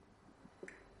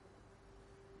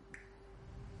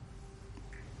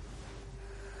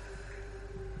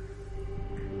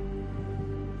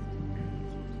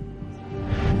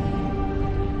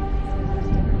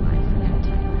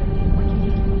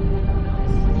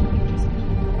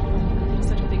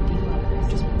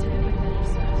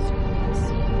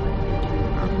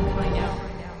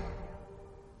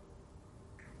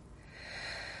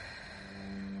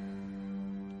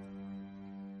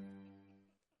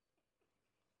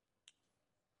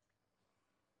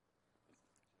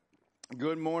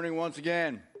Good morning once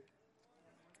again.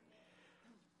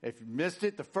 If you missed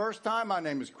it the first time, my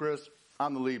name is Chris.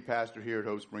 I'm the lead pastor here at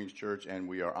Hope Springs Church, and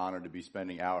we are honored to be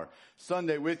spending our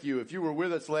Sunday with you. If you were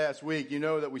with us last week, you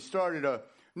know that we started a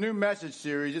new message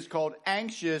series. It's called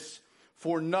Anxious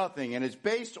for Nothing, and it's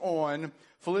based on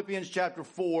Philippians chapter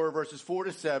 4, verses 4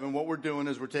 to 7. What we're doing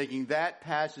is we're taking that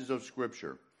passage of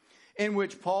Scripture in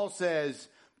which Paul says,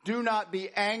 do not be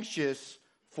anxious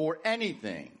for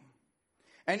anything.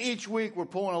 And each week we're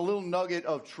pulling a little nugget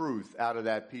of truth out of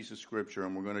that piece of Scripture,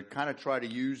 and we're going to kind of try to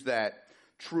use that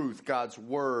truth, God's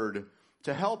Word,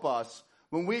 to help us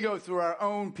when we go through our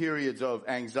own periods of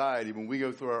anxiety, when we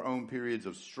go through our own periods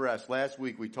of stress. Last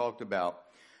week we talked about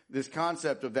this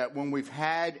concept of that when we've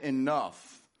had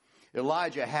enough.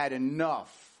 Elijah had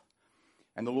enough,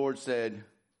 and the Lord said,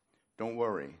 don't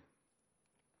worry,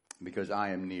 because I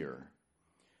am near.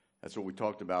 That's what we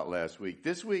talked about last week.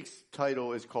 This week's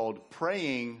title is called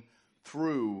Praying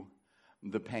Through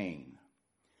the Pain.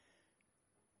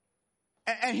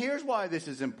 And here's why this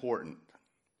is important.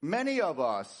 Many of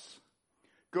us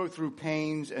go through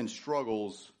pains and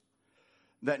struggles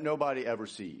that nobody ever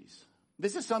sees.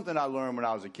 This is something I learned when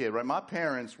I was a kid, right? My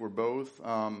parents were both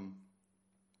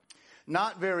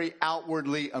not very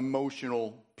outwardly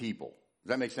emotional people. Does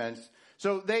that make sense?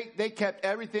 So they kept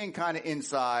everything kind of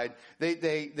inside.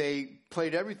 They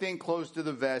played everything close to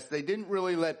the vest. They didn't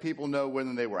really let people know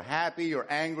whether they were happy or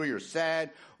angry or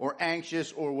sad or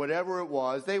anxious or whatever it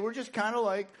was. They were just kind of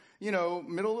like,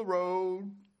 middle of the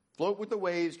road, float with the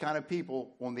waves kind of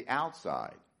people on the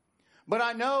outside. But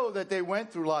I know that they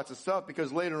went through lots of stuff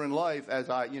because later in life,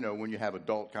 when you have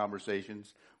adult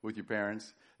conversations with your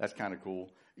parents, that's kind of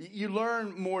cool. You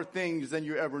learn more things than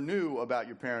you ever knew about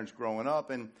your parents growing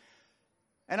up. And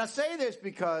I say this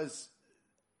because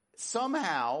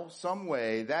somehow, some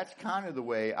way, that's kind of the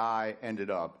way I ended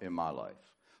up in my life.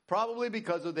 Probably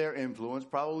because of their influence,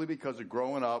 probably because of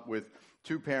growing up with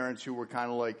two parents who were kind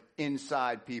of like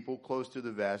inside people, close to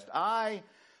the vest. I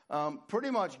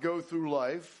pretty much go through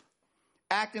life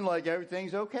acting like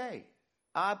everything's okay.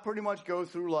 I pretty much go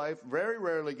through life, very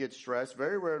rarely get stressed,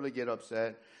 very rarely get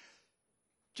upset,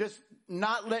 just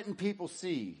not letting people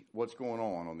see what's going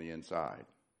on the inside.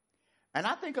 And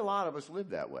I think a lot of us live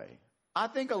that way. I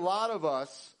think a lot of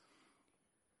us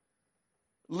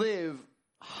live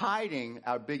hiding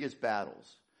our biggest battles.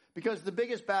 Because the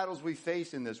biggest battles we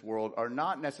face in this world are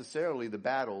not necessarily the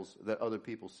battles that other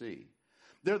people see.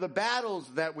 They're the battles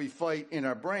that we fight in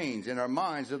our brains, in our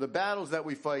minds. They're the battles that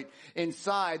we fight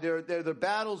inside. They're the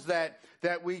battles that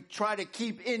we try to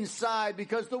keep inside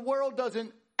because the world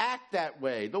doesn't act that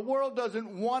way. The world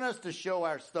doesn't want us to show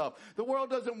our stuff. The world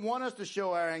doesn't want us to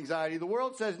show our anxiety. The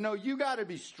world says, no, you got to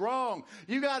be strong.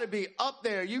 You got to be up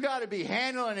there. You got to be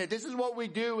handling it. This is what we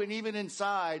do. And even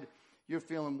inside, you're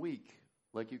feeling weak,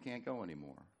 like you can't go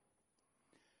anymore.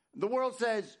 The world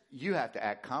says you have to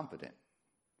act confident.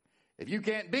 If you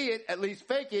can't be it, at least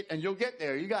fake it and you'll get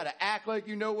there. You got to act like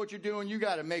you know what you're doing. You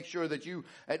got to make sure that you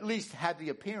at least have the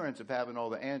appearance of having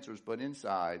all the answers. But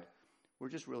inside, we're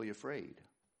just really afraid.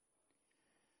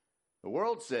 The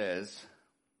world says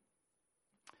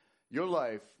your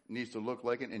life needs to look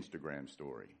like an Instagram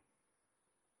story.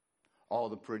 All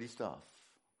the pretty stuff,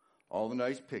 all the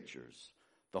nice pictures,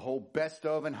 the whole best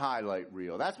of and highlight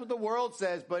reel. That's what the world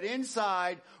says, but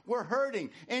inside we're hurting.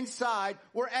 Inside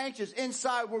we're anxious.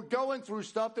 Inside we're going through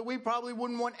stuff that we probably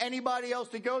wouldn't want anybody else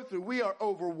to go through. We are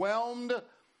overwhelmed.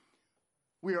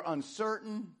 We are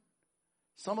uncertain.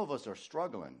 Some of us are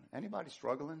struggling. Anybody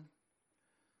struggling?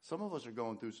 Some of us are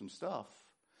going through some stuff.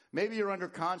 Maybe you're under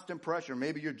constant pressure.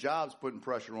 Maybe your job's putting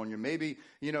pressure on you. Maybe,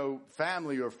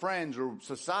 family or friends or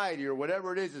society or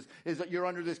whatever it is that you're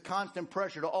under this constant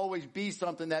pressure to always be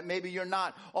something that maybe you're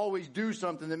not, always do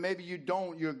something that maybe you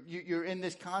don't. You're in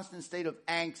this constant state of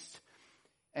angst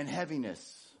and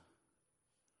heaviness.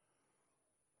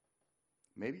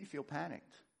 Maybe you feel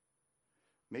panicked.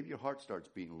 Maybe your heart starts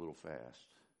beating a little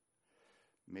fast.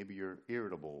 Maybe you're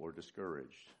irritable or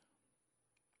discouraged.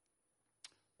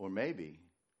 Or maybe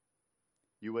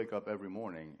you wake up every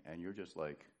morning and you're just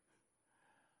like,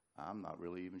 I'm not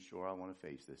really even sure I want to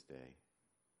face this day.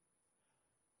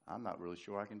 I'm not really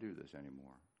sure I can do this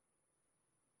anymore.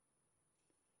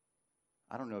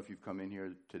 I don't know if you've come in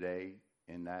here today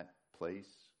in that place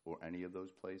or any of those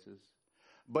places.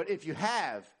 But if you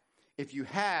have,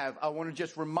 I want to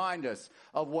just remind us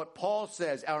of what Paul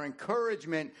says, our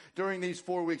encouragement during these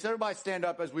 4 weeks. Everybody stand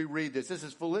up as we read this. This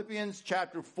is Philippians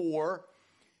chapter 4.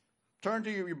 Turn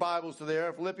to your Bibles to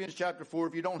there, Philippians chapter 4.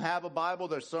 If you don't have a Bible,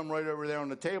 there's some right over there on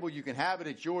the table. You can have it.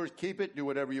 It's yours. Keep it. Do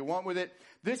whatever you want with it.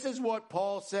 This is what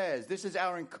Paul says. This is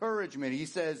our encouragement. He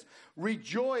says,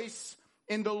 rejoice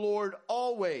in the Lord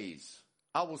always.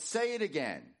 I will say it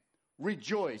again.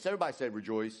 Rejoice. Everybody say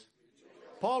rejoice.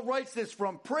 Paul writes this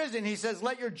from prison. He says,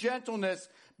 let your gentleness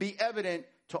be evident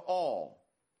to all.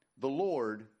 The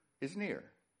Lord is near.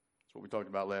 That's what we talked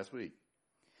about last week.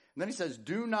 And then he says,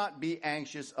 do not be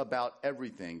anxious about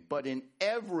everything, but in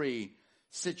every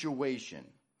situation.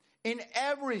 In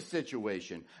every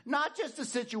situation, not just the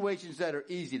situations that are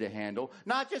easy to handle,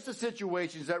 not just the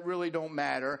situations that really don't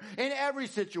matter. In every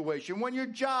situation, when your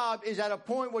job is at a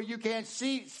point where you can't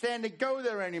stand to go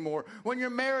there anymore, when your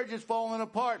marriage is falling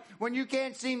apart, when you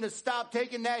can't seem to stop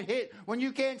taking that hit, when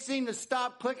you can't seem to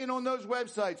stop clicking on those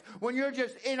websites, when you're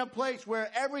just in a place where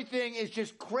everything is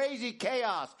just crazy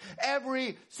chaos.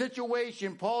 Every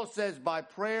situation, Paul says, by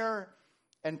prayer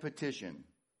and petition,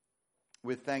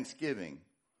 with thanksgiving,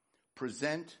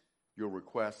 present your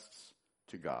requests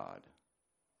to God.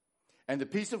 And the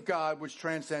peace of God, which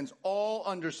transcends all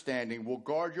understanding, will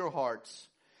guard your hearts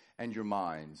and your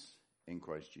minds in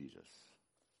Christ Jesus.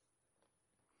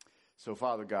 So,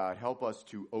 Father God, help us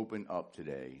to open up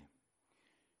today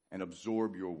and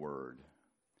absorb your word.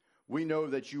 We know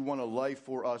that you want a life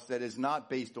for us that is not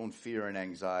based on fear and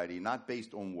anxiety, not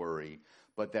based on worry,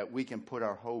 but that we can put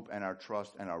our hope and our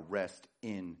trust and our rest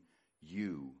in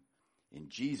you. In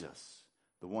Jesus,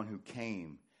 the one who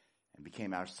came and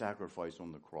became our sacrifice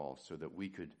on the cross so that we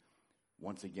could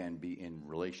once again be in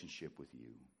relationship with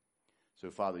you. So,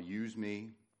 Father, use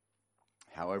me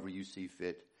however you see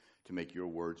fit to make your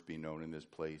words be known in this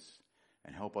place,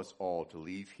 and help us all to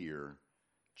leave here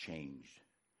changed,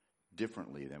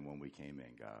 differently than when we came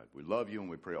in, God. We love you and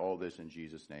we pray all this in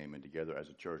Jesus' name, and together as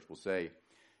a church we'll say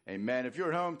amen. If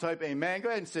you're at home, type amen. Go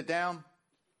ahead and sit down.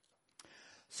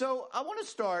 So I want to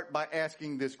start by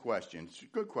asking this question. It's a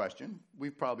good question.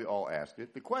 We've probably all asked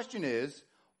it. The question is,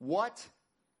 what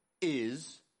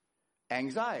is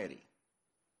anxiety?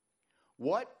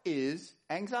 What is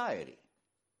anxiety?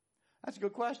 That's a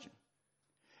good question.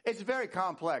 It's very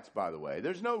complex, by the way.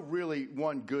 There's no really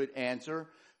one good answer.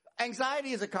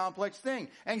 Anxiety is a complex thing.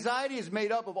 Anxiety is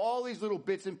made up of all these little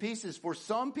bits and pieces. For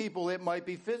some people, it might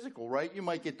be physical, right? You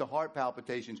might get the heart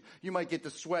palpitations. You might get the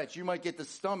sweats. You might get the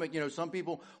stomach. You know, some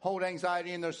people hold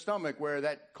anxiety in their stomach where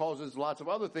that causes lots of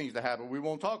other things to happen we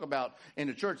won't talk about in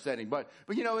a church setting. But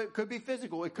you know, it could be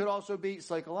physical. It could also be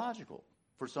psychological.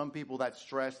 For some people, that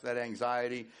stress, that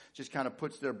anxiety just kind of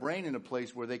puts their brain in a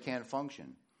place where they can't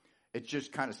function. It's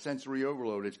just kind of sensory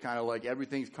overload. It's kind of like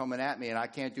everything's coming at me and I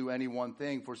can't do any one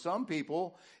thing. For some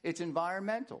people, it's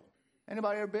environmental.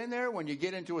 Anybody ever been there? When you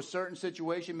get into a certain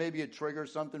situation, maybe it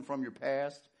triggers something from your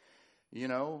past, you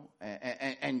know,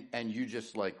 and you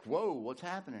just like, whoa, what's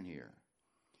happening here?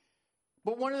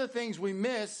 But one of the things we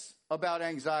miss about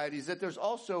anxiety is that there's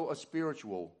also a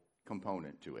spiritual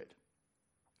component to it.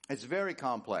 It's very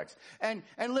complex. And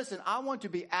listen, I want to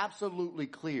be absolutely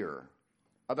clear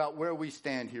about where we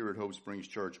stand here at Hope Springs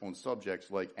Church on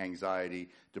subjects like anxiety,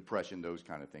 depression, those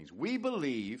kind of things. We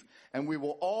believe, and we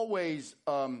will always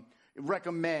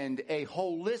recommend, a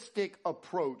holistic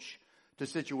approach to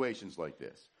situations like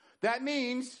this. That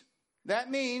means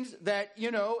that, you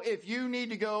know, if you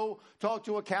need to go talk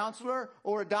to a counselor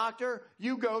or a doctor,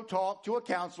 you go talk to a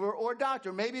counselor or a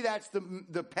doctor. Maybe that's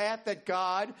the path that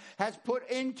God has put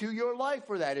into your life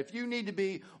for that. If you need to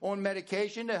be on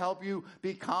medication to help you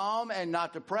be calm and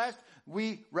not depressed,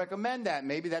 we recommend that.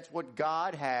 Maybe that's what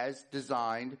God has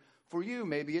designed for you.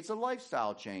 Maybe it's a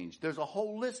lifestyle change. There's a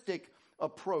holistic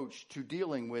approach to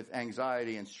dealing with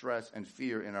anxiety and stress and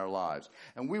fear in our lives.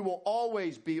 And we will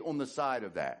always be on the side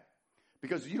of that,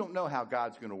 because you don't know how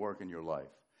God's going to work in your life.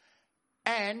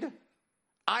 And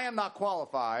I am not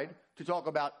qualified to talk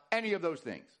about any of those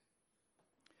things.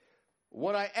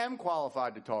 What I am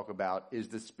qualified to talk about is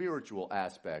the spiritual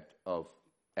aspect of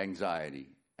anxiety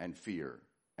and fear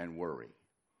and worry.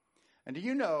 And do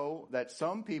you know that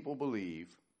some people believe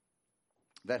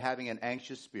that having an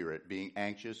anxious spirit, being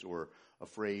anxious or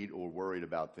afraid or worried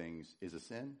about things, is a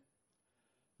sin?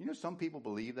 You know, some people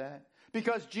believe that.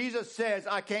 Because Jesus says,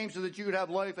 I came so that you could have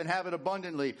life and have it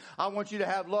abundantly. I want you to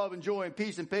have love and joy and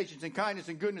peace and patience and kindness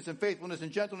and goodness and faithfulness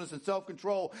and gentleness and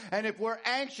self-control. And if we're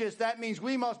anxious, that means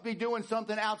we must be doing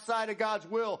something outside of God's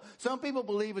will. Some people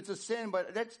believe it's a sin,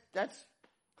 but that's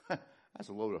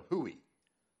a load of hooey.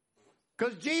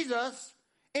 Because Jesus,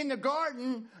 in the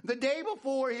garden, the day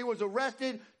before he was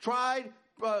arrested, tried,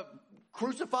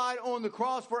 crucified on the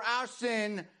cross for our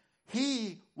sin,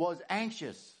 he was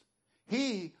anxious.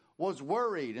 He was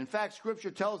worried. In fact,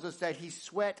 Scripture tells us that he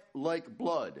sweat like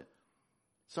blood.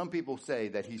 Some people say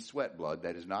that he sweat blood.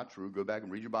 That is not true. Go back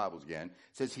and read your Bibles again.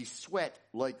 It says he sweat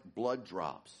like blood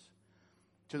drops,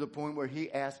 to the point where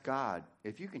he asked God,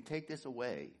 if you can take this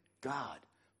away, God,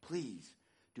 please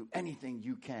do anything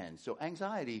you can. So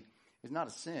anxiety is not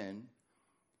a sin,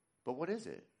 but what is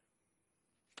it?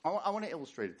 I want to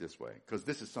illustrate it this way, because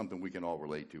this is something we can all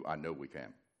relate to. I know we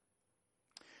can.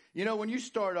 You know, when you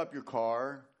start up your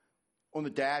car, on the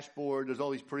dashboard, there's all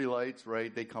these pretty lights,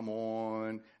 right? They come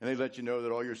on, and they let you know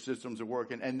that all your systems are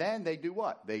working. And then they do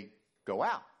what? They go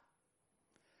out.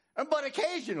 But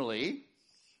occasionally,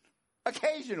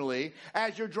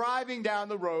 as you're driving down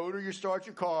the road or you start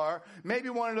your car, maybe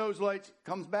one of those lights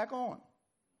comes back on.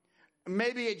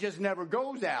 Maybe it just never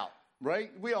goes out, right?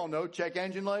 We all know check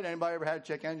engine light. Anybody ever had a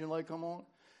check engine light come on?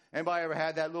 Anybody ever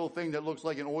had that little thing that looks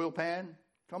like an oil pan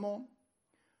come on?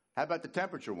 How about the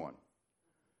temperature one?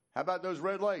 How about those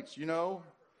red lights, you know?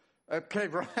 Okay,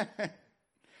 right.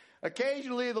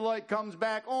 Occasionally the light comes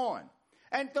back on.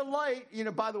 And the light, you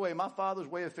know, by the way, my father's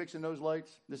way of fixing those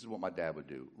lights, this is what my dad would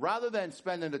do. Rather than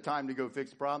spending the time to go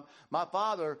fix the problem, my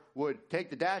father would take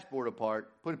the dashboard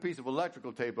apart, put a piece of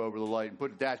electrical tape over the light, and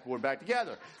put the dashboard back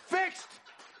together. Fixed!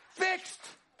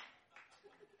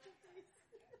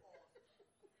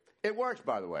 It works,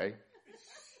 by the way.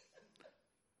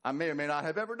 I may or may not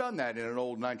have ever done that in an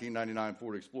old 1999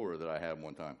 Ford Explorer that I had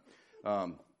one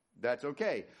time. That's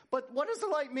okay. But what does the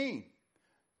light mean?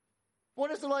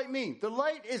 What does the light mean? The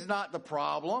light is not the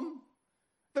problem.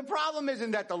 The problem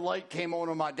isn't that the light came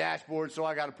on my dashboard, so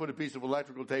I got to put a piece of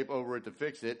electrical tape over it to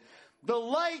fix it. The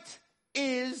light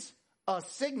is a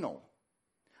signal.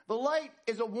 The light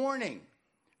is a warning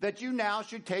that you now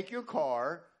should take your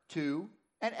car to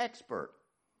an expert.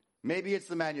 Maybe it's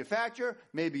the manufacturer,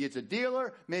 maybe it's a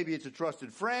dealer, maybe it's a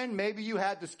trusted friend, maybe you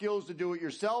had the skills to do it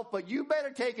yourself, but you better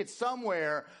take it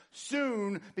somewhere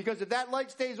soon, because if that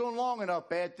light stays on long enough,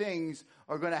 bad things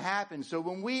are going to happen. So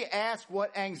when we ask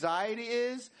what anxiety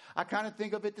is, I kind of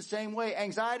think of it the same way.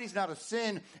 Anxiety is not a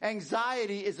sin.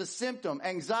 Anxiety is a symptom.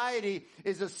 Anxiety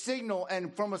is a signal,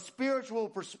 and from a spiritual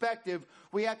perspective,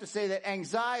 we have to say that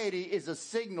anxiety is a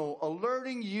signal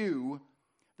alerting you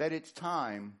that it's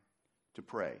time to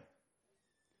pray.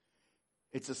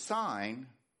 It's a sign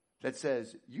that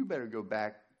says you better go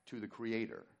back to the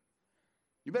Creator.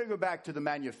 You better go back to the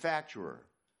manufacturer.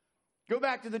 Go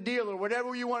back to the dealer,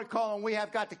 whatever you want to call him. We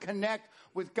have got to connect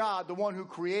with God, the one who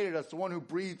created us, the one who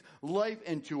breathed life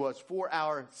into us, for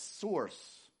our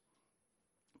source.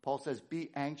 Paul says, be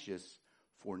anxious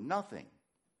for nothing,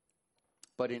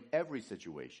 but in every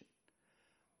situation,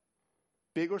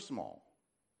 big or small,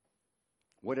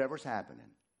 whatever's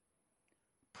happening,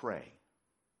 pray.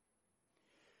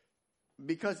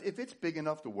 Because if it's big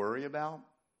enough to worry about,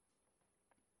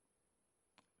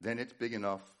 then it's big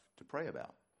enough to pray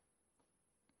about.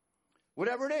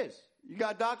 Whatever it is. You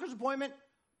got a doctor's appointment?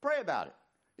 Pray about it.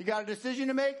 You got a decision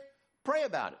to make? Pray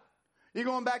about it. You're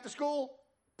going back to school?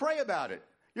 Pray about it.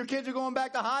 Your kids are going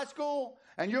back to high school,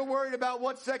 and you're worried about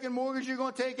what second mortgage you're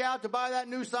going to take out to buy that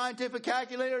new scientific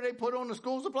calculator they put on the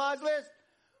school supplies list?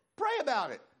 Pray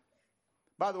about it.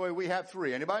 By the way, we have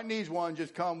 3. Anybody needs one,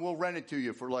 just come. We'll rent it to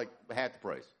you for like half the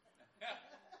price.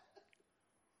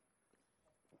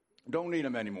 Don't need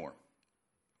them anymore.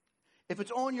 If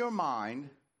it's on your mind,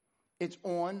 it's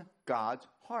on God's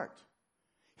heart.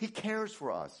 He cares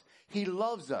for us. He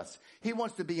loves us. He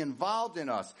wants to be involved in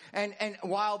us. And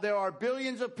while there are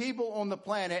billions of people on the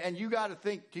planet, and you got to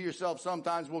think to yourself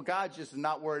sometimes, well, God just is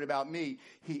not worried about me.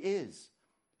 He is.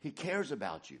 He cares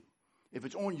about you. If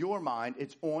it's on your mind,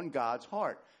 it's on God's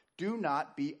heart. Do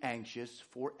not be anxious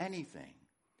for anything,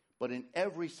 but in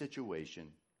every situation,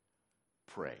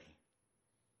 pray.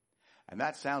 And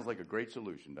that sounds like a great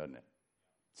solution, doesn't it?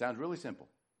 Sounds really simple.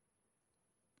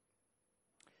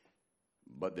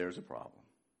 But there's a problem.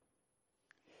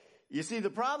 You see, the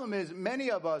problem is many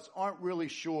of us aren't really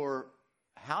sure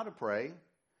how to pray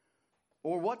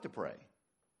or what to pray.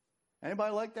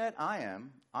 Anybody like that? I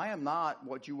am. I am not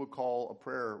what you would call a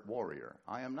prayer warrior.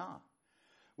 I am not.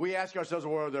 We ask ourselves,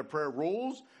 well, are there prayer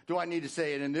rules? Do I need to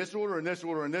say it in this order, in this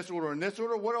order, in this order, in this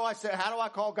order? What do I say? How do I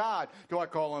call God? Do I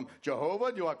call him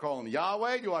Jehovah? Do I call him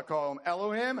Yahweh? Do I call him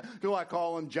Elohim? Do I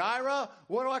call him Jireh?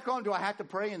 What do I call him? Do I have to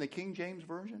pray in the King James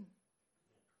Version?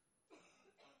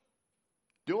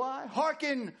 Do I?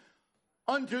 Hearken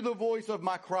unto the voice of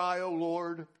my cry, O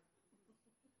Lord.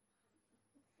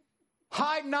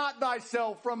 Hide not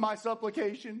thyself from my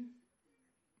supplication.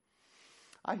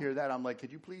 I hear that. I'm like,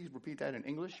 could you please repeat that in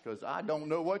English? Because I don't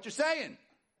know what you're saying.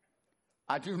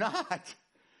 I do not.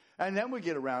 And then we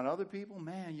get around other people.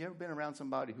 Man, you ever been around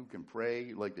somebody who can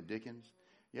pray like the Dickens?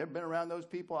 You ever been around those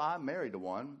people? I'm married to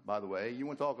one, by the way. You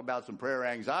want to talk about some prayer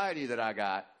anxiety that I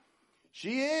got?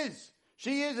 She is.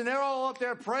 She is, and they're all up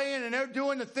there praying, and they're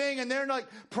doing the thing, and they're like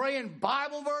praying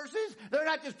Bible verses. They're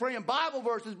not just praying Bible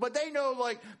verses, but they know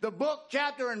like the book,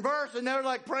 chapter, and verse, and they're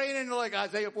like praying into like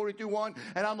Isaiah 42:1.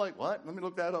 And I'm like, what? Let me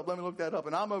look that up. Let me look that up.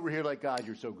 And I'm over here like, God,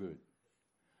 you're so good.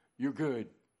 You're good.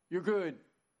 You're good.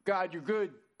 God, you're good.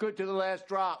 Good to the last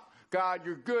drop. God,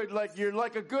 you're good. Like you're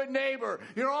like a good neighbor.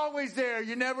 You're always there.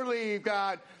 You never leave,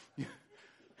 God.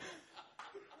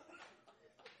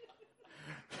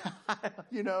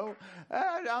 You know,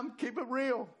 I'm keep it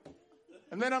real.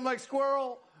 And then I'm like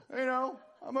squirrel, you know,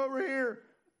 I'm over here.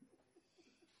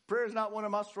 Prayer is not one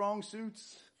of my strong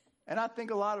suits. And I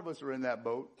think a lot of us are in that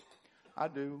boat. I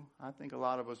do. I think a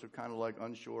lot of us are kind of like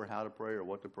unsure how to pray or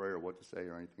what to say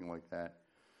or anything like that.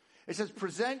 It says,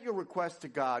 present your request to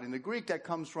God. In the Greek, that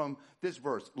comes from this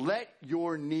verse. Let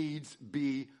your needs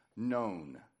be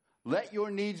known. Let your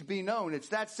needs be known. It's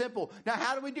that simple. Now,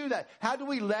 how do we do that? How do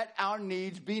we let our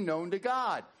needs be known to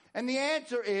God? And the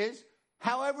answer is,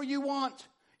 however you want.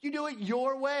 You do it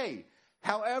your way.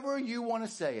 However you want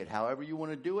to say it, however you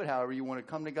want to do it, however you want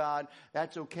to come to God,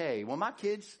 that's okay. When my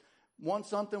kids want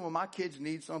something, when my kids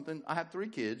need something, I have 3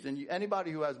 kids, and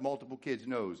anybody who has multiple kids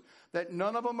knows that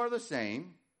none of them are the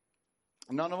same.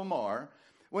 None of them are.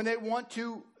 When they want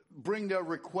to bring their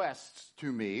requests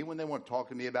to me, when they want to talk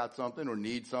to me about something or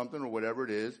need something or whatever it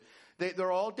is,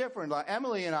 they're all different. Like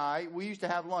Emily and I, we used to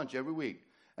have lunch every week.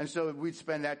 And so we'd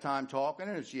spend that time talking,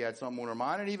 and if she had something on her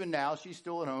mind, and even now she's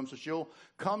still at home, so she'll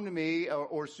come to me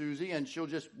or Susie, and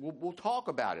we'll talk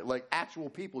about it like actual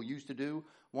people used to do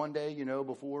one day, you know,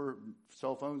 before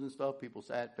cell phones and stuff. People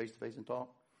sat face to face and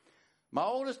talked. My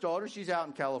oldest daughter, she's out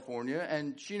in California,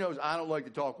 and she knows I don't like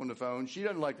to talk on the phone. She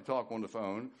doesn't like to talk on the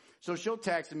phone. So she'll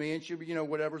text me, and she'll be, you know,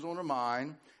 whatever's on her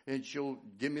mind, and she'll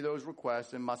give me those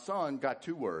requests. And my son got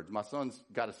 2 words. My son's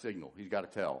got a signal. He's got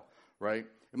to tell, right?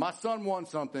 And my son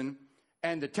wants something,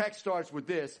 and the text starts with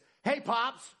this: hey,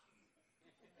 Pops,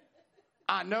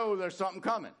 I know there's something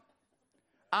coming.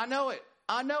 I know it.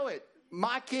 I know it.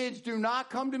 My kids do not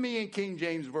come to me in King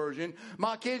James Version.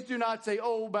 My kids do not say,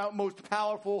 oh, about most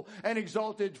powerful and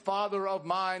exalted Father of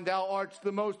mine, thou art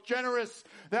the most generous,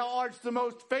 thou art the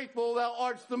most faithful, thou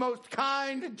art the most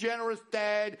kind and generous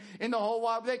dad in the whole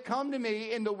world. They come to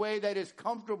me in the way that is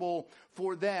comfortable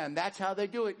for them. That's how they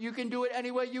do it. You can do it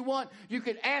any way you want. You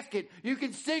can ask it. You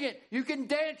can sing it. You can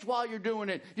dance while you're doing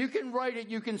it. You can write it.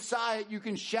 You can sigh it. You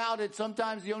can shout it.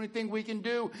 Sometimes the only thing we can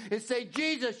do is say,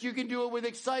 Jesus. You can do it with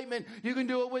excitement. You can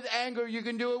do it with anger. You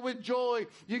can do it with joy.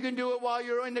 You can do it while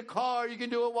you're in the car. You can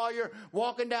do it while you're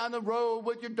walking down the road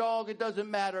with your dog. It doesn't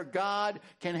matter. God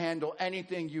can handle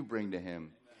anything you bring to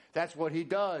him. That's what he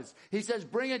does. He says,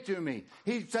 bring it to me.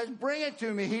 He says, bring it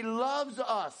to me. He loves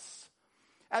us.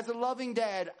 As a loving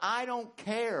dad, I don't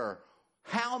care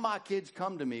how my kids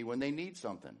come to me when they need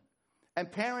something. And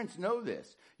parents know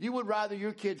this. You would rather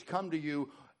your kids come to you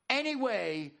any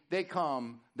way they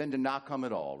come than to not come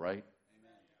at all, right?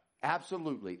 Amen.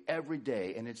 Absolutely, every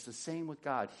day. And it's the same with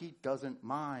God. He doesn't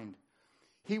mind.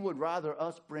 He would rather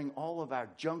us bring all of our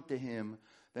junk to him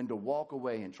than to walk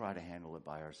away and try to handle it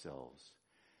by ourselves.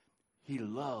 He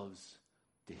loves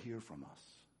to hear from us.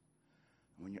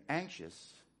 When you're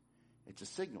anxious, it's a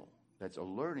signal that's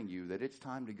alerting you that it's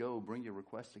time to go bring your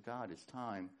request to God. It's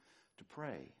time to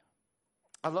pray.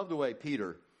 I love the way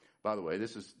Peter, by the way,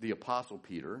 this is the Apostle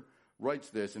Peter, writes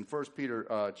this in 1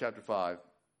 Peter chapter 5.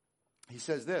 He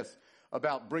says this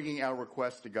about bringing our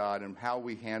requests to God and how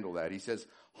we handle that. He says,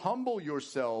 humble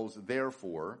yourselves,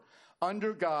 therefore,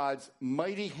 under God's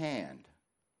mighty hand,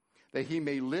 that he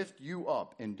may lift you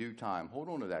up in due time. Hold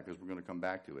on to that because we're going to come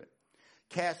back to it.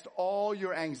 Cast all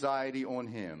your anxiety on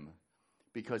him,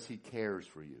 because he cares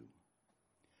for you.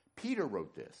 Peter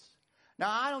wrote this.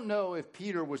 Now, I don't know if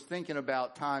Peter was thinking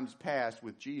about times past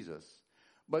with Jesus,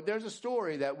 but there's a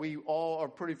story that we all are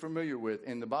pretty familiar with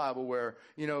in the Bible where,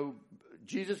 you know,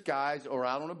 Jesus guys are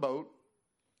out on a boat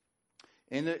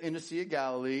in the Sea of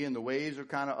Galilee, and the waves are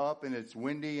kind of up, and it's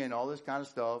windy and all this kind of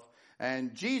stuff,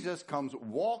 and Jesus comes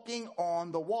walking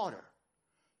on the water.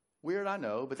 Weird, I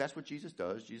know, but that's what Jesus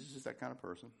does. Jesus is that kind of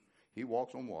person. He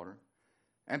walks on water.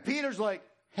 And Peter's like,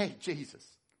 hey, Jesus,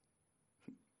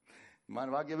 mind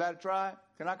if I give that a try?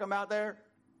 Can I come out there?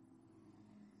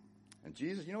 And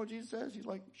Jesus, you know what Jesus says? He's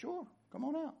like, sure, come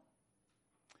on out.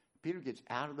 Peter gets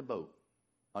out of the boat.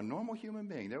 A normal human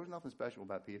being. There was nothing special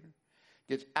about Peter.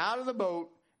 Gets out of the boat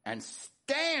and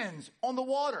stands on the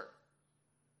water.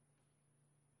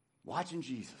 Watching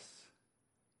Jesus.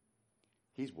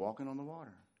 He's walking on the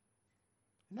water.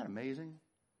 Isn't that amazing?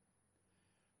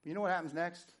 But you know what happens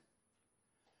next?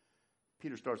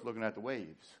 Peter starts looking at the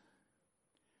waves.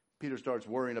 Peter starts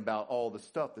worrying about all the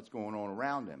stuff that's going on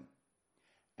around him.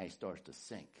 and he starts to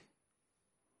sink.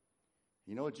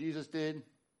 You know what Jesus did?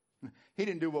 He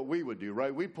didn't do what we would do,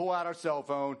 right? We'd pull out our cell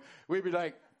phone. We'd be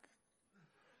like,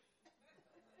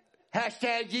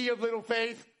 hashtag ye of little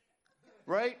faith,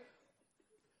 right?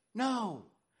 No.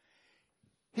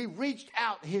 He reached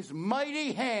out his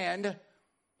mighty hand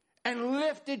and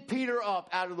lifted Peter up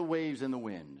out of the waves and the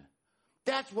wind.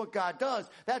 That's what God does.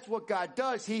 That's what God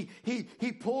does. He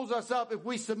pulls us up if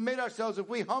we submit ourselves, if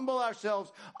we humble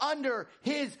ourselves under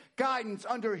his guidance,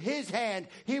 under his hand.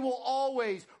 He will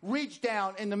always reach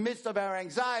down in the midst of our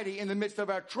anxiety, in the midst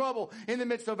of our trouble, in the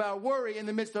midst of our worry, in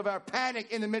the midst of our panic,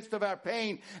 in the midst of our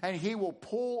pain, and he will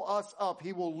pull us up.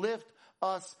 He will lift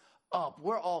us up.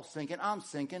 We're all sinking. I'm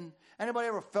sinking. Anybody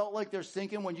ever felt like they're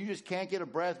sinking when you just can't get a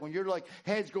breath, when you're like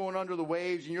head's going under the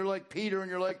waves and you're like Peter and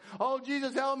you're like, oh,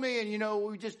 Jesus, help me. And, you know,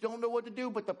 we just don't know what to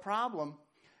do. But the problem's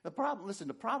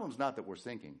not that we're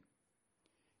sinking.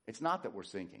 It's not that we're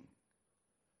sinking.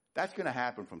 That's going to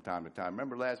happen from time to time.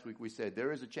 Remember last week we said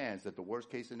there is a chance that the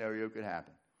worst case scenario could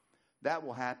happen. That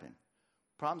will happen.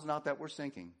 Problem's not that we're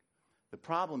sinking. The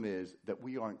problem is that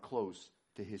we aren't close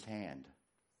to his hand.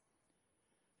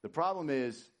 The problem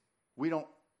is we don't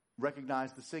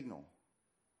recognize the signal.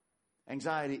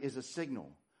 Anxiety is a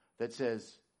signal that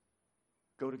says,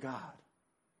 go to God,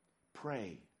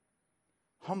 pray,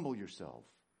 humble yourself,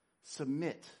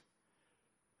 submit.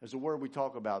 There's a word we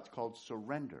talk about, it's called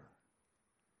surrender.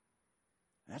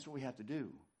 And that's what we have to do.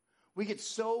 We get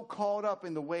so caught up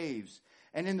in the waves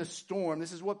and in the storm.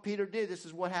 This is what Peter did. This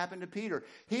is what happened to Peter.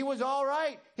 He was all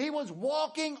right. He was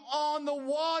walking on the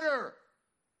water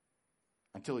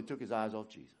until he took his eyes off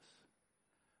Jesus.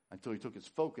 Until he took his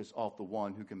focus off the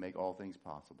one who can make all things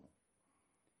possible.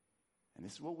 And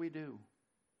this is what we do.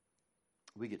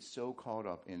 We get so caught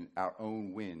up in our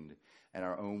own wind and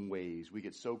our own waves. We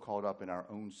get so caught up in our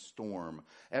own storm.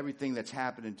 Everything that's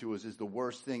happening to us is the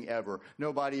worst thing ever.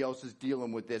 Nobody else is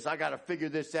dealing with this. I got to figure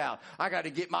this out. I got to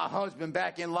get my husband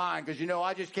back in line because, you know,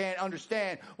 I just can't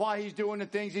understand why he's doing the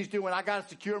things he's doing. I got to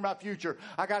secure my future.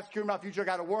 I got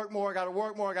to work more. I got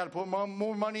to put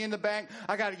more money in the bank.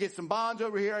 I got to get some bonds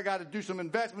over here. I got to do some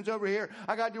investments over here.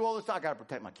 I got to do all this stuff. I got to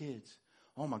protect my kids.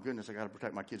 Oh, my goodness, I got to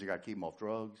protect my kids. I got to keep them off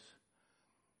drugs.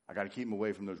 I got to keep them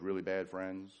away from those really bad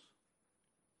friends.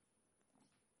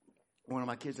 One of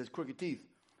my kids has crooked teeth,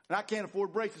 and I can't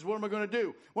afford braces. What am I going to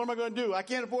do? What am I going to do? I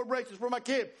can't afford braces for my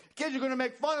kid. Kids are going to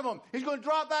make fun of him. He's going to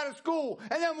drop out of school,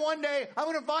 and then one day I'm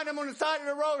going to find him on the side of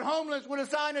the road, homeless, with a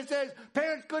sign that says,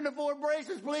 "Parents couldn't afford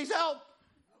braces. Please help."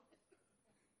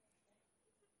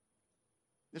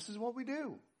 This is what we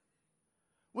do.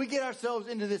 We get ourselves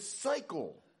into this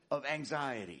cycle of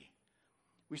anxiety.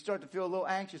 We start to feel a little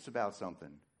anxious about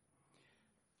something.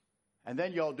 And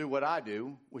then y'all do what I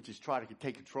do, which is try to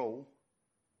take control,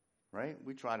 right?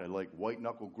 We try to like white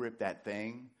knuckle grip that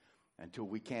thing until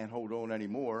we can't hold on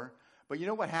anymore. But you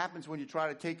know what happens when you try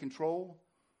to take control?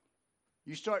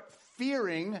 You start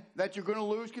fearing that you're going to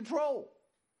lose control.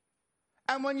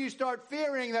 And when you start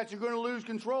fearing that you're going to lose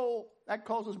control, that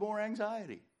causes more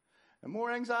anxiety. And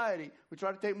more anxiety, we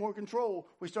try to take more control.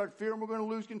 We start fearing we're going to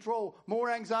lose control.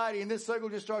 More anxiety, and this cycle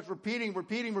just starts repeating.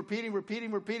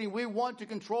 We want to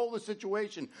control the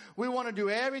situation. We want to do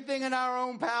everything in our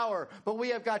own power, but we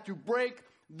have got to break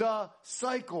the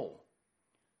cycle.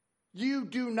 You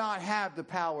do not have the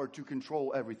power to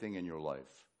control everything in your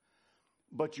life,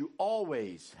 but you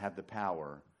always have the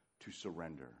power to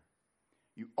surrender.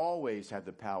 You always have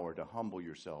the power to humble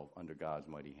yourself under God's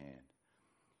mighty hand.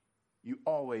 You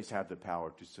always have the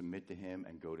power to submit to him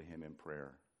and go to him in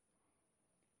prayer.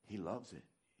 He loves it.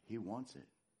 He wants it.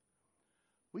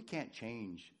 We can't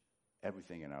change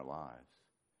everything in our lives.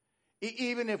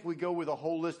 Even if we go with a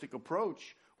holistic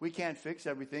approach, we can't fix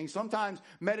everything. Sometimes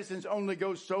medicines only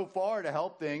go so far to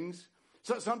help things.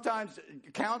 So sometimes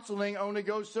counseling only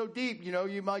goes so deep. You know,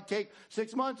 you might take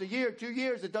 6 months, a year, 2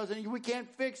 years. We can't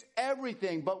fix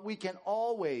everything, but we can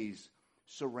always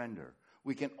surrender.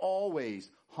 We can always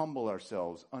humble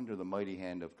ourselves under the mighty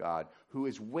hand of God, who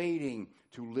is waiting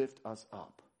to lift us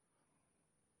up.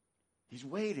 He's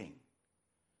waiting.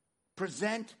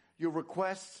 Present your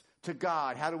requests to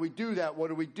God. How do we do that? What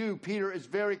do we do? Peter is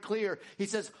very clear. He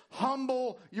says,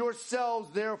 humble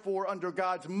yourselves, therefore, under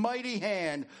God's mighty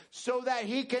hand, so that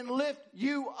he can lift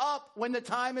you up when the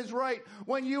time is right,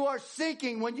 when you are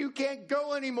sinking, when you can't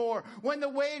go anymore, when the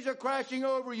waves are crashing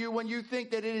over you, when you think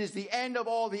that it is the end of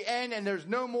all the end and there's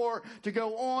no more to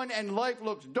go on and life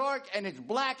looks dark and it's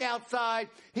black outside.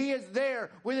 He is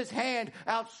there with his hand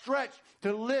outstretched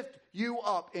to lift you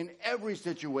up in every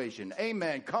situation.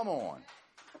 Amen. Come on.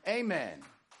 Amen.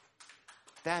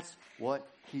 That's what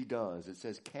he does. It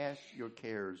says, cast your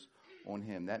cares on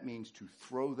him. That means to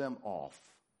throw them off,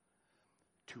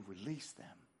 to release them,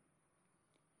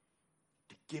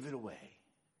 to give it away,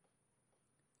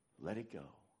 let it go,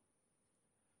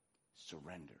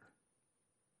 surrender.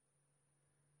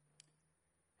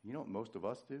 You know what most of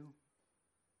us do?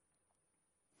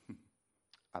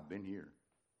 I've been here.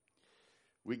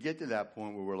 We get to that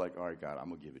point where we're like, all right, God, I'm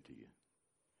going to give it to you.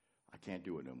 I can't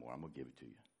do it no more. I'm going to give it to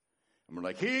you. And we're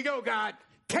like, here you go, God.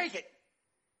 Take it.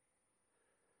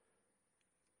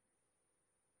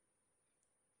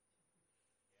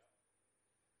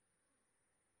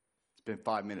 It's been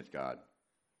 5 minutes, God.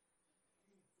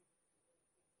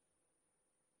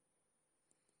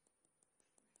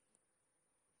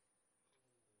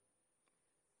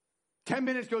 Ten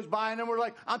minutes goes by, and then we're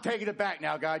like, I'm taking it back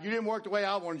now, God. You didn't work the way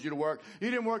I wanted you to work. You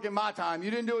didn't work in my time.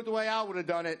 You didn't do it the way I would have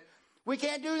done it. We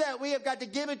can't do that. We have got to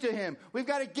give it to him. We've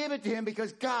got to give it to him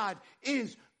because God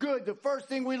is good. The first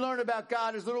thing we learn about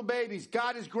God as little babies,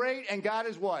 God is great and God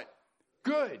is what?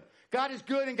 Good. God is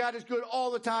good and God is good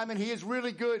all the time, and he is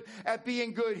really good at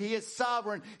being good. He is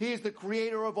sovereign. He is the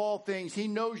creator of all things. He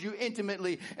knows you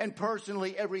intimately and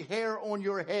personally. Every hair on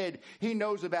your head he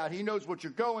knows about. He knows what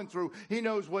you're going through. He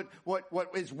knows what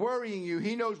is worrying you.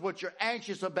 He knows what you're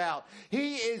anxious about.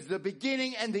 He is the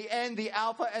beginning and the end, the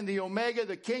Alpha and the Omega,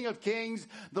 the King of Kings,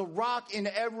 the rock in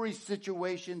every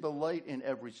situation, the light in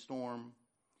every storm,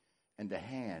 and the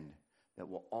hand that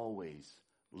will always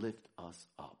lift us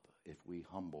up if we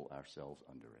humble ourselves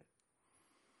under it.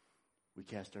 We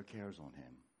cast our cares on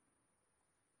him.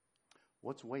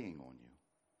 What's weighing on you?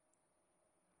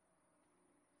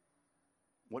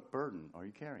 What burden are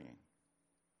you carrying?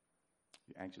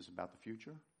 You anxious about the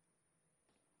future?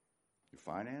 Your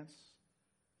finance?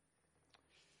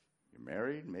 You're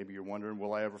married? Maybe you're wondering,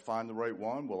 will I ever find the right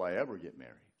one? Will I ever get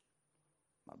married?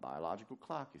 My biological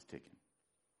clock is ticking.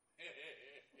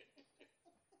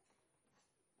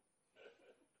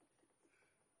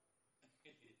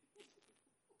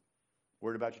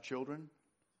 Worried about your children?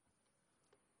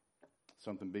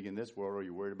 Something big in this world? Or are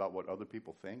you worried about what other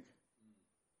people think?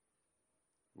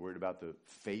 Worried about the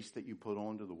face that you put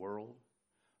on to the world?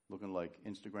 Looking like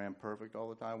Instagram perfect all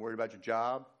the time? Worried about your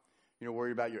job?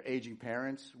 Worried about your aging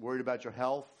parents? Worried about your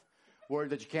health?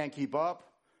 Worried that you can't keep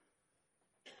up?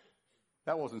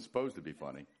 That wasn't supposed to be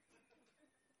funny.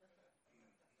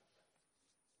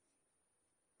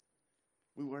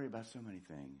 We worry about so many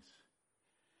things.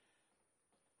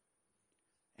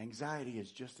 Anxiety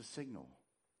is just a signal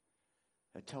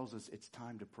that tells us it's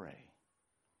time to pray.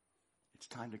 It's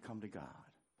time to come to God.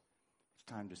 It's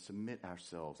time to submit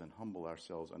ourselves and humble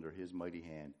ourselves under his mighty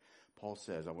hand. Paul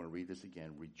says, I want to read this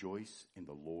again, rejoice in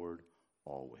the Lord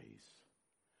always.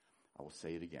 I will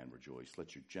say it again, rejoice.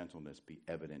 Let your gentleness be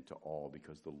evident to all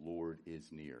because the Lord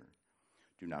is near.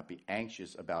 Do not be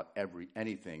anxious about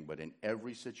anything, but in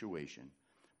every situation,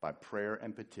 by prayer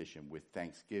and petition, with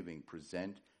thanksgiving,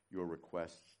 present your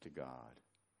requests to God.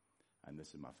 And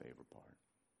this is my favorite part.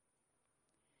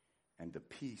 And the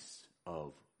peace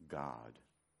of God,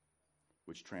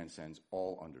 which transcends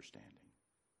all understanding,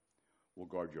 will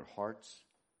guard your hearts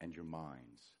and your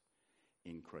minds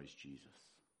in Christ Jesus.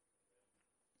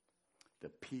 The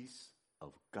peace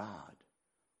of God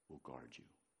will guard you.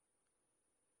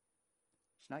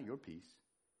 It's not your peace.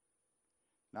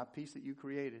 Not peace that you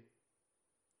created.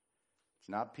 It's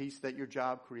not peace that your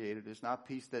job created. It's not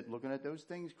peace that looking at those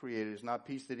things created. It's not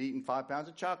peace that eating 5 pounds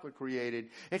of chocolate created.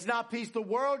 It's not peace the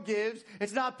world gives.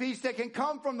 It's not peace that can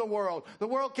come from the world. The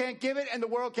world can't give it and the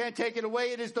world can't take it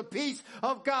away. It is the peace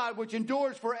of God which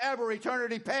endures forever,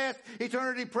 eternity past,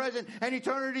 eternity present, and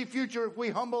eternity future. If we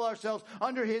humble ourselves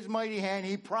under his mighty hand,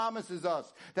 he promises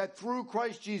us that through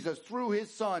Christ Jesus, through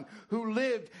his Son, who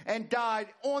lived and died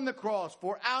on the cross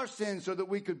for our sins so that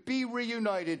we could be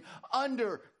reunited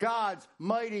under God's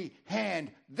mighty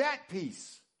hand, that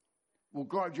peace will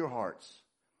guard your hearts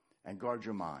and guard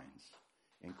your minds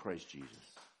in Christ Jesus.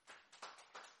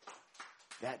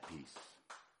 That peace.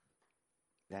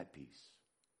 That peace.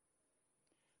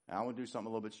 Now I want to do something a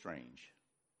little bit strange.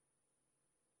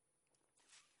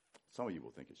 Some of you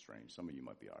will think it's strange. Some of you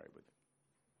might be all right with it.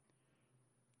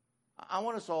 I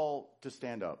want us all to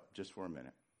stand up just for a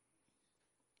minute.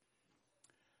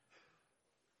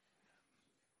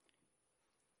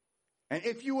 And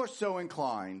if you are so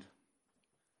inclined,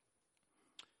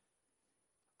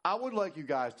 I would like you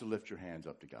guys to lift your hands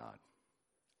up to God.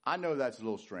 I know that's a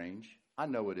little strange. I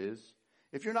know it is.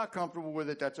 If you're not comfortable with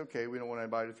it, that's okay. We don't want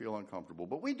anybody to feel uncomfortable.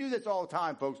 But we do this all the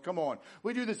time, folks. Come on.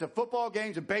 We do this at football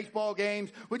games and baseball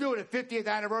games. We do it at 50th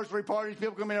anniversary parties.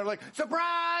 People come in and are like,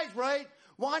 surprise, right?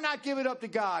 Why not give it up to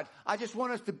God? I just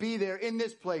want us to be there in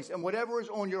this place. And whatever is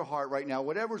on your heart right now,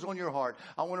 whatever's on your heart,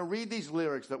 I want to read these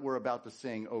lyrics that we're about to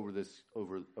sing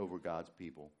over God's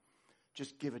people.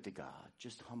 Just give it to God.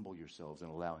 Just humble yourselves and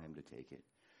allow him to take it.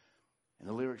 And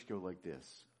the lyrics go like this.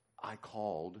 I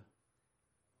called,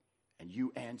 and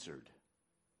you answered,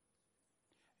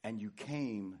 and you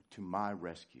came to my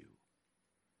rescue.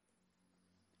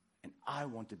 And I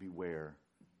want to be where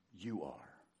you are.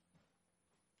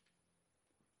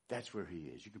 That's where he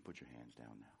is. You can put your hands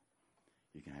down now.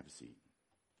 You can have a seat.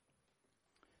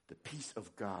 The peace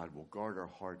of God will guard our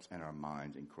hearts and our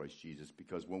minds in Christ Jesus,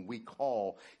 because when we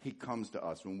call, he comes to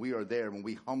us. When we are there, when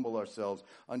we humble ourselves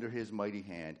under his mighty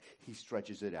hand, he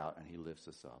stretches it out and he lifts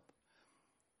us up.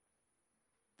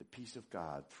 The peace of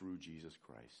God through Jesus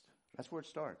Christ. That's where it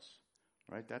starts,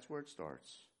 right? That's where it starts.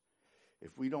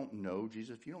 If we don't know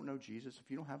Jesus, if you don't know Jesus,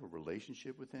 if you don't have a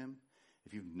relationship with him,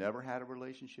 if you've never had a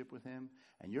relationship with him,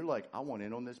 and you're like, I want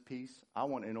in on this peace, I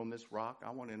want in on this rock,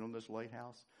 I want in on this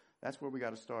lighthouse, that's where we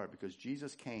got to start, because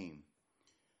Jesus came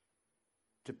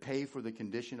to pay for the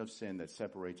condition of sin that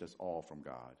separates us all from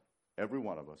God. Every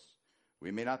one of us.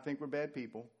 We may not think we're bad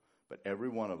people, but every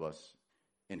one of us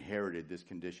inherited this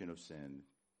condition of sin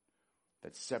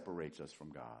that separates us from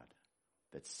God,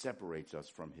 that separates us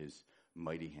from his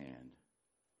mighty hand.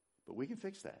 But we can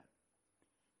fix that.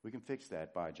 We can fix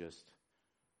that by just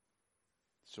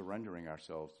surrendering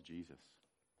ourselves to Jesus.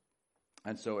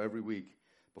 And so every week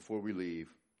before we leave,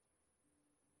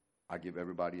 I give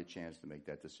everybody a chance to make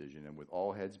that decision. And with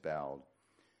all heads bowed,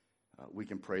 we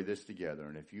can pray this together.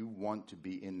 And if you want to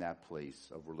be in that place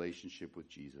of relationship with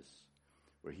Jesus,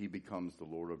 where he becomes the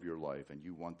Lord of your life, and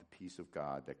you want the peace of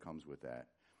God that comes with that,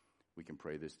 we can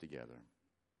pray this together.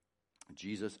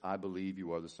 Jesus, I believe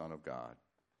you are the Son of God.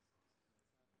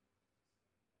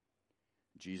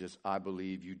 Jesus, I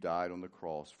believe you died on the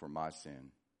cross for my sin.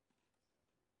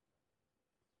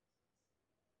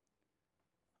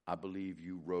 I believe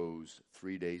you rose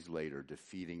 3 days later,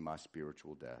 defeating my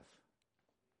spiritual death.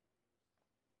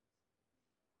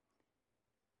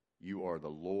 You are the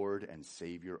Lord and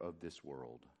Savior of this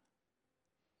world.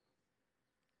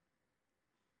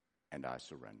 And I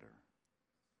surrender.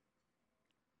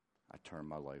 I turn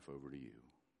my life over to you.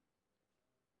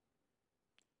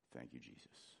 Thank you, Jesus.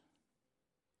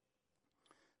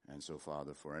 And so,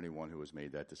 Father, for anyone who has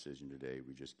made that decision today,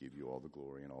 we just give you all the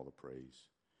glory and all the praise.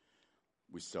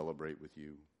 We celebrate with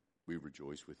you. We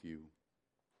rejoice with you.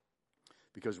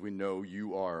 Because we know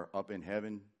you are up in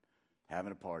heaven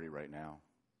having a party right now.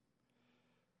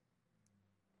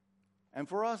 And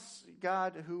for us,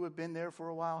 God, who have been there for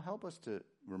a while, help us to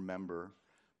remember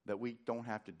that we don't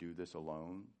have to do this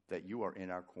alone, that you are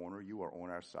in our corner, you are on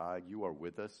our side, you are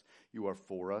with us, you are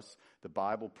for us. The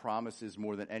Bible promises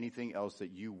more than anything else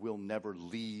that you will never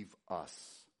leave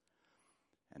us.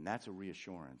 And that's a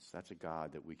reassurance. That's a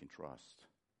God that we can trust.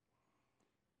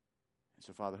 And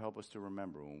so, Father, help us to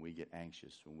remember when we get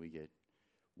anxious, when we get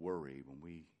worried, when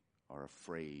we are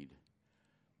afraid,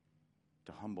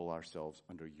 to humble ourselves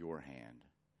under your hand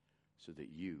so that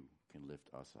you can lift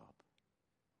us up.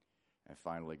 And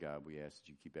finally, God, we ask that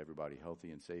you keep everybody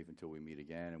healthy and safe until we meet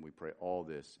again. And we pray all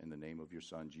this in the name of your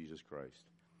Son, Jesus Christ.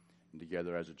 And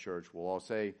together as a church, we'll all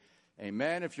say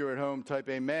amen. If you're at home, type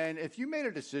amen. If you made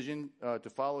a decision to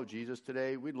follow Jesus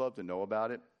today, we'd love to know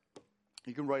about it.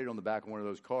 You can write it on the back of one of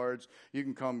those cards. You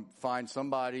can come find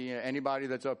somebody, anybody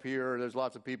that's up here. There's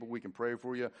lots of people we can pray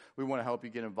for you. We want to help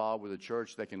you get involved with a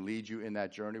church that can lead you in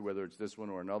that journey, whether it's this one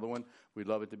or another one. We'd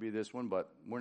love it to be this one, but we're